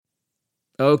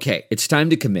Okay, it's time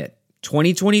to commit.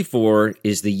 2024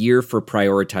 is the year for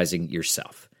prioritizing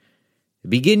yourself.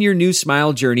 Begin your new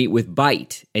smile journey with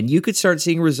Byte, and you could start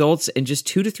seeing results in just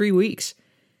 2 to 3 weeks.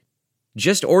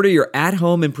 Just order your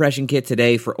at-home impression kit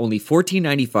today for only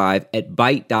 $14.95 at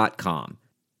Byte.com.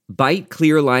 Byte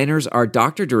clear liners are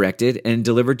doctor-directed and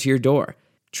delivered to your door.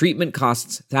 Treatment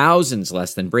costs thousands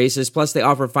less than braces, plus they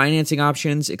offer financing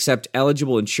options, accept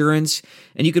eligible insurance,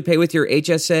 and you could pay with your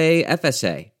HSA,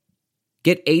 FSA.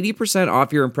 Get 80%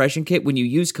 off your impression kit when you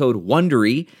use code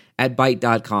WONDERY at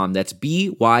Byte.com. That's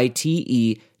BYTE.com.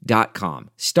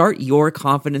 Start your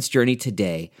confidence journey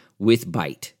today with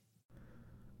Byte.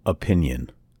 Opinion.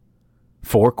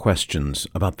 4 questions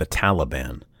about the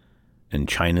Taliban and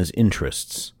China's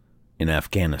interests in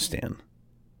Afghanistan.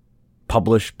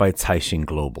 Published by Caixin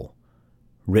Global.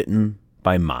 Written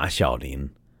by Ma Xiaolin.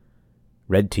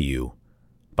 Read to you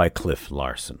by Cliff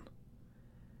Larson.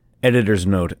 Editor's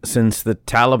note: since the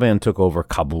Taliban took over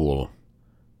Kabul,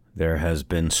 there has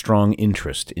been strong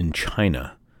interest in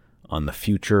China on the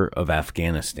future of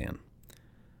Afghanistan.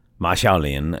 Ma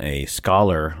Xiaolin, a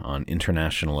scholar on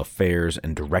international affairs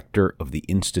and director of the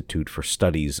Institute for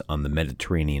Studies on the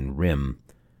Mediterranean Rim,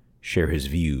 share his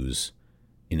views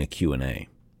in a Q&A.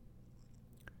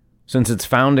 Since its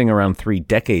founding around 3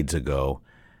 decades ago,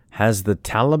 has the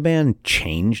Taliban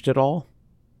changed at all?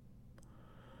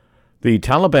 The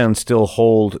Taliban still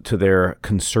hold to their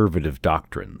conservative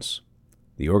doctrines.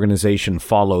 The organization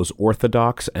follows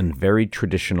orthodox and very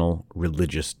traditional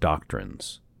religious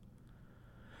doctrines.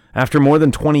 After more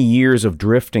than 20 years of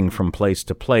drifting from place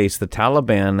to place, the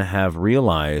Taliban have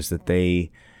realized that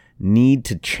they need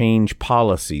to change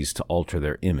policies to alter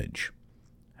their image.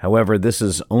 However, this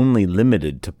is only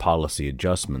limited to policy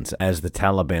adjustments, as the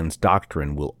Taliban's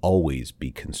doctrine will always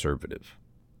be conservative.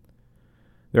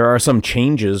 There are some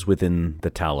changes within the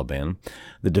Taliban.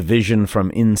 The division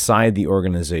from inside the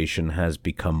organization has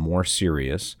become more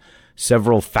serious.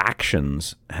 Several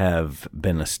factions have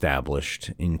been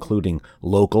established, including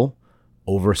local,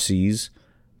 overseas,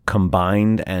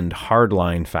 combined, and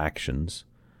hardline factions.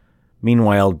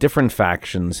 Meanwhile, different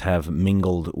factions have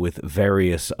mingled with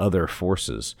various other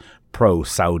forces: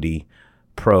 pro-Saudi,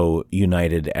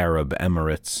 pro-United Arab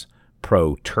Emirates,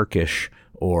 pro-Turkish,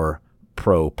 or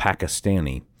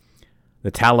pro-Pakistani.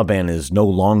 The Taliban is no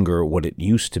longer what it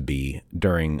used to be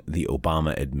during the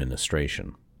Obama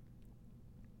administration.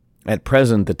 At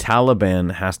present, the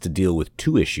Taliban has to deal with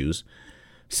 2 issues: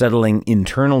 settling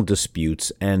internal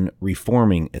disputes and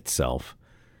reforming itself.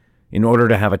 In order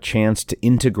to have a chance to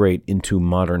integrate into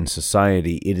modern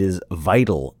society, it is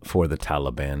vital for the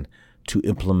Taliban to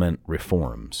implement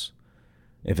reforms.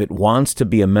 If it wants to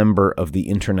be a member of the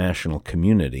international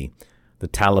community, the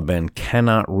Taliban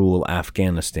cannot rule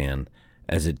Afghanistan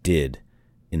as it did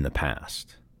in the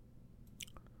past.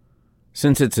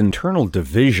 Since its internal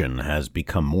division has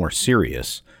become more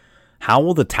serious, how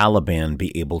will the Taliban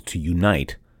be able to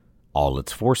unite all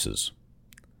its forces?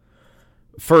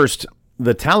 First,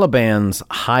 the Taliban's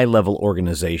high-level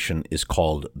organization is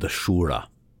called the Shura,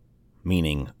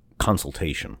 meaning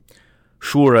consultation.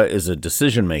 Shura is a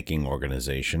decision-making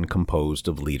organization composed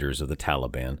of leaders of the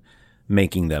Taliban,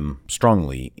 making them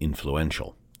strongly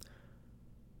influential.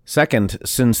 Second,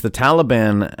 since the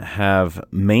Taliban have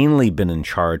mainly been in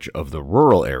charge of the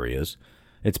rural areas,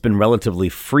 it's been relatively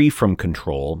free from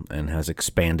control and has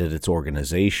expanded its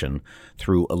organization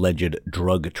through alleged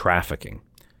drug trafficking.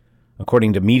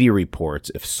 According to media reports,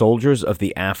 if soldiers of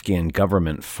the Afghan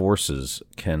government forces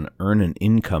can earn an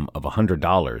income of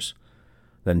 $100,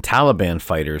 then Taliban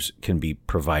fighters can be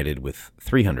provided with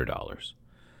 $300.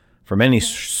 For many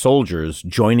soldiers,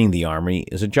 joining the army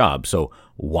is a job, so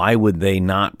why would they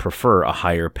not prefer a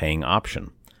higher-paying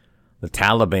option? The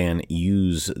Taliban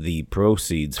use the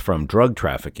proceeds from drug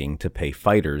trafficking to pay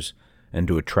fighters and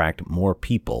to attract more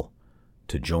people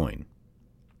to join.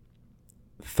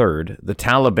 Third, the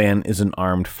Taliban is an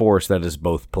armed force that is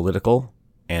both political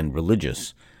and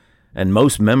religious, and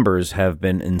most members have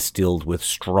been instilled with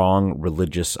strong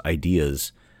religious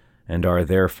ideas and are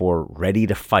therefore ready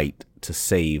to fight to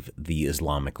save the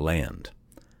Islamic land.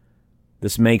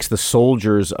 This makes the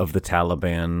soldiers of the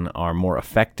Taliban are more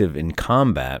effective in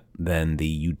combat than the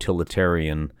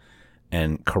utilitarian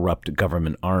and corrupt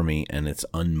government army and its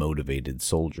unmotivated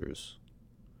soldiers.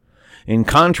 In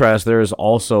contrast, there is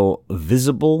also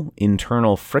visible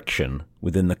internal friction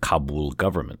within the Kabul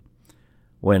government.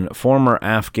 When former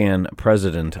Afghan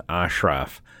President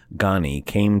Ashraf Ghani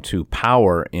came to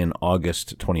power in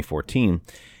August 2014,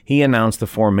 he announced the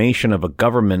formation of a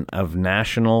government of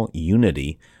national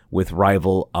unity with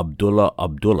rival Abdullah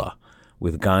Abdullah,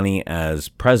 with Ghani as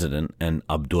president and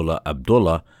Abdullah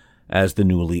Abdullah as the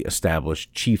newly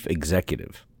established chief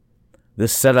executive.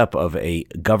 This setup of a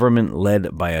government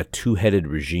led by a two-headed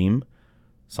regime,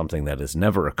 something that has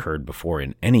never occurred before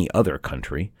in any other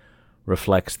country,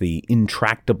 reflects the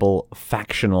intractable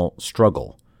factional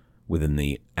struggle within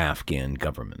the Afghan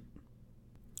government.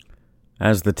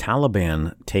 As the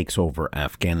Taliban takes over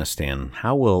Afghanistan,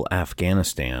 how will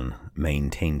Afghanistan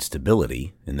maintain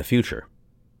stability in the future?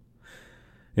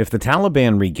 If the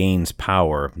Taliban regains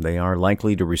power, they are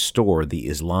likely to restore the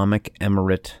Islamic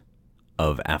Emirate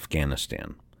of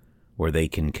Afghanistan, where they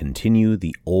can continue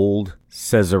the old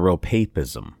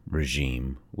Caesaropapism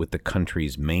regime with the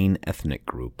country's main ethnic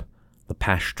group, the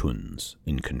Pashtuns,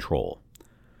 in control.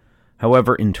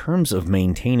 However, in terms of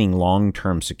maintaining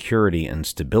long-term security and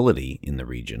stability in the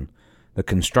region, the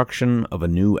construction of a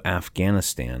new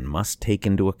Afghanistan must take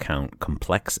into account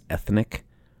complex ethnic,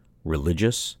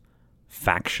 religious,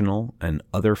 factional, and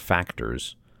other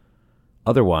factors.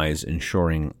 Otherwise,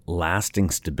 ensuring lasting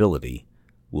stability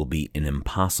will be an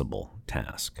impossible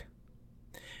task.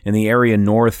 In the area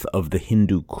north of the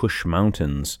Hindu Kush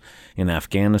Mountains in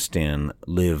Afghanistan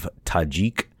live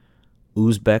Tajik,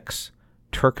 Uzbeks,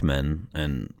 Turkmen,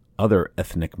 and other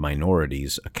ethnic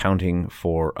minorities, accounting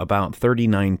for about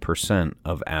 39%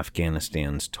 of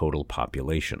Afghanistan's total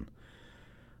population.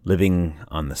 Living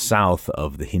on the south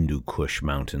of the Hindu Kush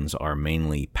Mountains are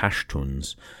mainly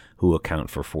Pashtuns, who account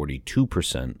for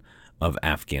 42% of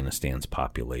Afghanistan's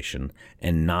population,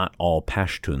 and not all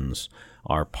Pashtuns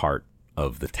are part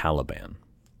of the Taliban.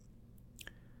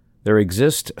 There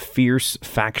exist fierce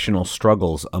factional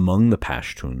struggles among the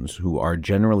Pashtuns, who are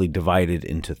generally divided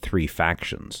into three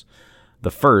factions.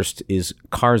 The first is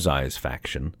Karzai's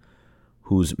faction,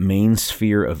 whose main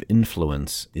sphere of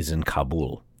influence is in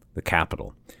Kabul, the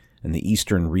capital, and the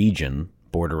eastern region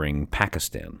bordering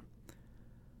Pakistan.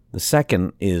 The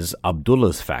second is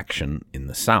Abdullah's faction in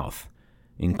the south,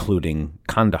 including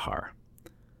Kandahar.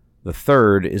 The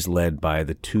third is led by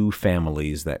the two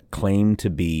families that claim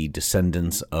to be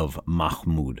descendants of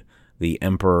Mahmud, the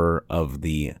emperor of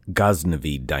the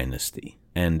Ghaznavid dynasty,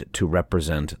 and to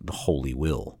represent the Holy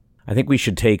Will. I think we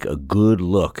should take a good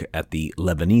look at the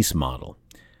Lebanese model.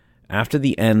 After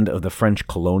the end of the French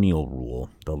colonial rule,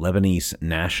 the Lebanese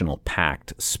National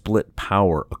Pact split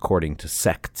power according to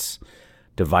sects,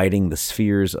 dividing the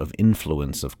spheres of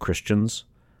influence of Christians,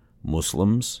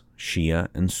 Muslims, Shia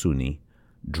and Sunni,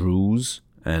 Druze,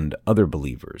 and other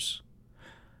believers.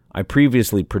 I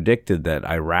previously predicted that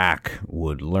Iraq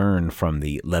would learn from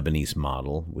the Lebanese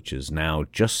model, which is now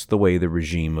just the way the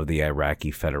regime of the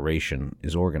Iraqi Federation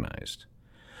is organized.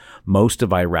 Most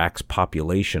of Iraq's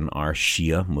population are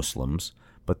Shia Muslims,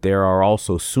 but there are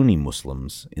also Sunni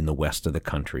Muslims in the west of the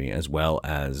country, as well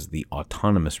as the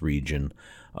autonomous region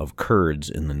of Kurds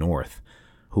in the north,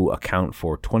 who account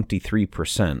for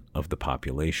 23% of the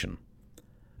population.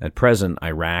 At present,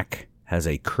 Iraq has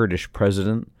a Kurdish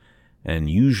president and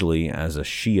usually as a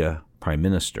Shia prime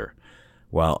minister,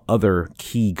 while other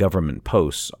key government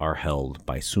posts are held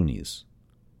by Sunnis.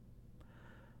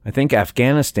 I think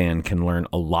Afghanistan can learn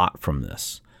a lot from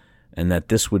this, and that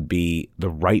this would be the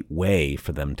right way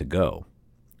for them to go.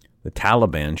 The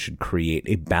Taliban should create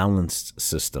a balanced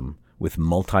system with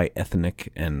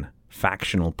multi-ethnic and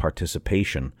factional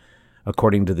participation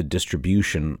according to the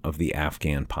distribution of the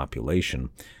Afghan population,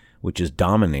 which is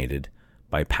dominated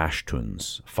by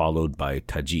Pashtuns, followed by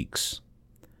Tajiks.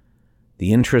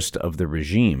 The interest of the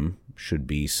regime should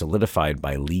be solidified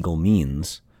by legal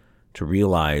means to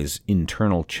realize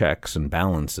internal checks and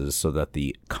balances so that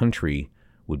the country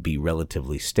would be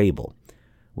relatively stable,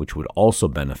 which would also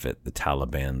benefit the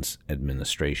Taliban's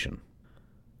administration.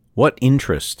 What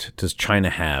interest does China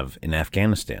have in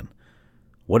Afghanistan?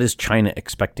 What is China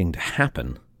expecting to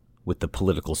happen with the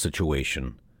political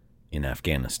situation in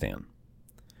Afghanistan?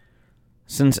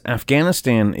 Since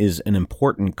Afghanistan is an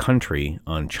important country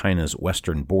on China's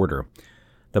western border,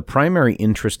 the primary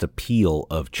interest appeal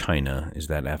of China is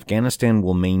that Afghanistan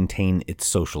will maintain its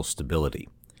social stability,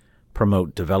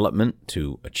 promote development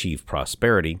to achieve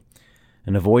prosperity,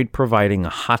 and avoid providing a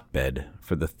hotbed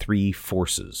for the three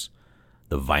forces: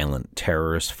 the violent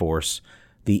terrorist force,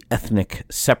 the ethnic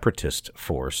separatist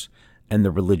force, and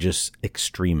the religious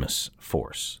extremist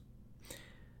force.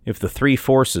 If the three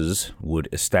forces would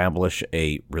establish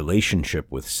a relationship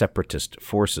with separatist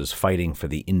forces fighting for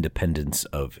the independence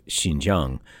of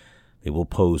Xinjiang, they will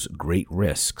pose great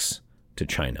risks to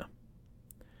China.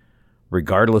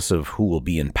 Regardless of who will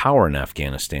be in power in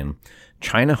Afghanistan,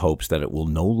 China hopes that it will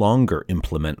no longer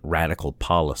implement radical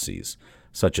policies,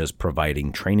 such as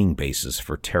providing training bases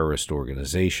for terrorist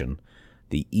organization,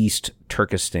 the East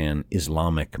Turkestan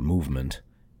Islamic Movement,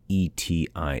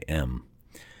 ETIM,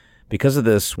 Because of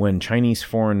this, when Chinese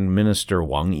Foreign Minister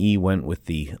Wang Yi went with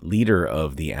the leader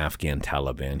of the Afghan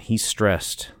Taliban, he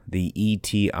stressed the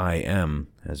ETIM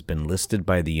has been listed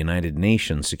by the United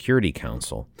Nations Security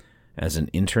Council as an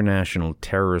international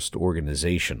terrorist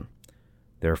organization.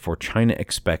 Therefore, China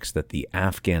expects that the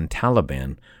Afghan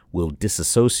Taliban will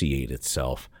disassociate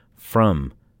itself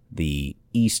from the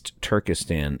East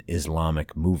Turkestan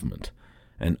Islamic movement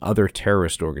and other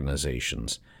terrorist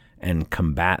organizations and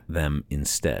combat them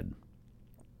instead.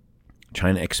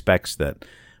 China expects that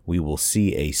we will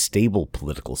see a stable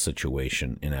political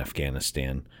situation in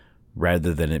Afghanistan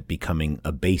rather than it becoming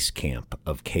a base camp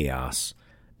of chaos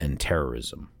and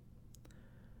terrorism.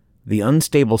 The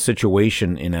unstable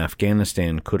situation in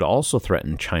Afghanistan could also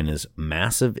threaten China's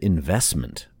massive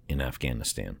investment in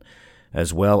Afghanistan,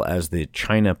 as well as the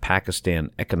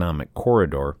China-Pakistan Economic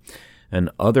Corridor and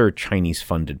other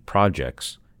Chinese-funded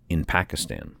projects in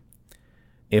Pakistan.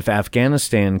 If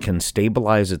Afghanistan can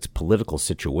stabilize its political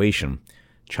situation,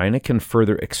 China can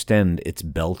further extend its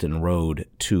Belt and Road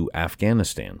to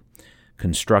Afghanistan,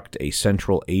 construct a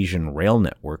Central Asian rail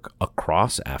network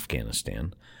across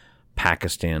Afghanistan,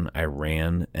 Pakistan,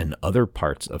 Iran, and other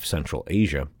parts of Central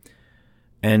Asia,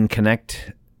 and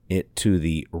connect it to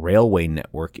the railway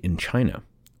network in China,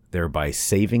 thereby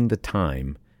saving the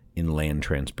time in land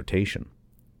transportation.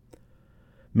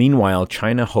 Meanwhile,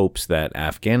 China hopes that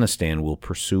Afghanistan will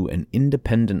pursue an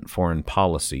independent foreign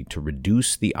policy to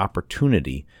reduce the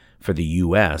opportunity for the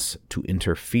U.S. to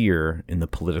interfere in the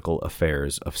political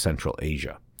affairs of Central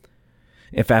Asia.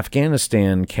 If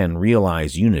Afghanistan can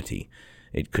realize unity,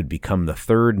 it could become the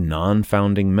third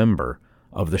non-founding member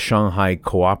of the Shanghai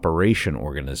Cooperation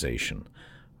Organization,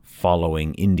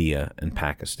 following India and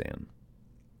Pakistan.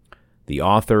 The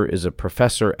author is a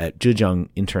professor at Zhejiang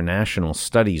International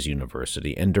Studies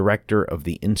University and director of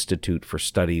the Institute for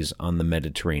Studies on the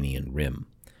Mediterranean Rim.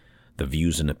 The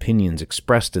views and opinions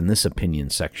expressed in this opinion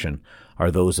section are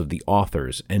those of the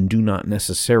authors and do not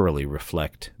necessarily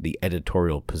reflect the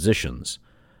editorial positions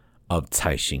of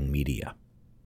Caixin Media.